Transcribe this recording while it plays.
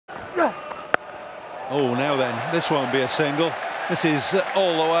Oh, now then, this won't be a single. This is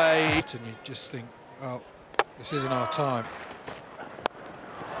all the way. And you just think, well, this isn't our time.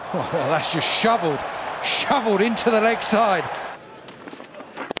 Well, that's just shoveled into the leg side.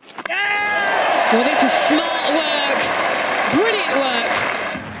 Well, this is smart work, brilliant work.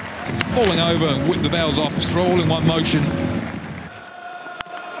 He's falling over and whipped the bells off, all in one motion.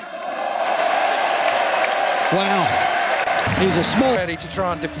 Wow, he's a small ready to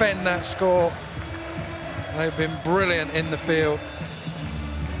try and defend that score. They've been brilliant in the field.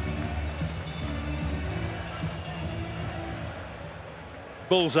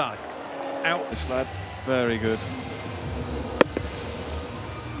 Bullseye. Out this lad. Very good.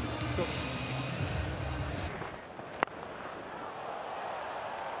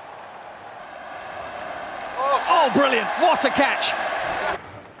 Oh, brilliant. What a catch.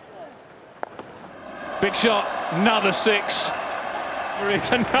 Big shot. Another six. There is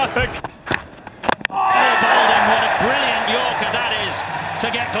another. Oh, Bolden, what a brilliant Yorker that is to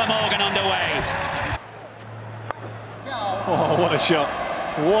get Glamorgan underway. Oh, what a shot.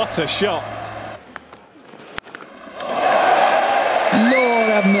 What a shot. Lord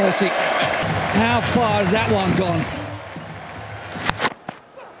have mercy. How far has that one gone?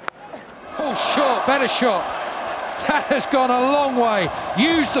 Oh, shot, better shot. That has gone a long way.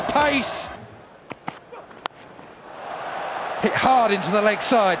 Use the pace. Hit hard into the leg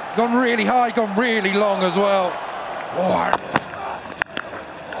side. Gone really high, gone really long as well. Oh.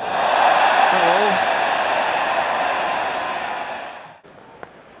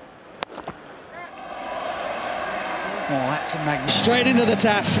 Oh, that's a magnificent. Straight into the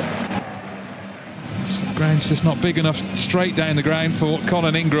taff. The ground's just not big enough straight down the ground for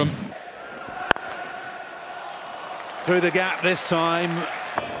Colin Ingram. Through the gap this time.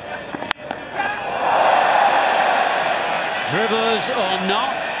 Dribblers or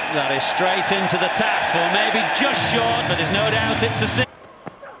not, that is straight into the tap, or maybe just short, but there's no doubt it's a six.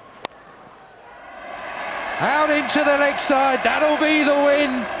 Out into the leg side, that'll be the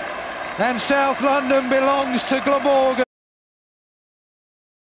win. And South London belongs to Glamorgan.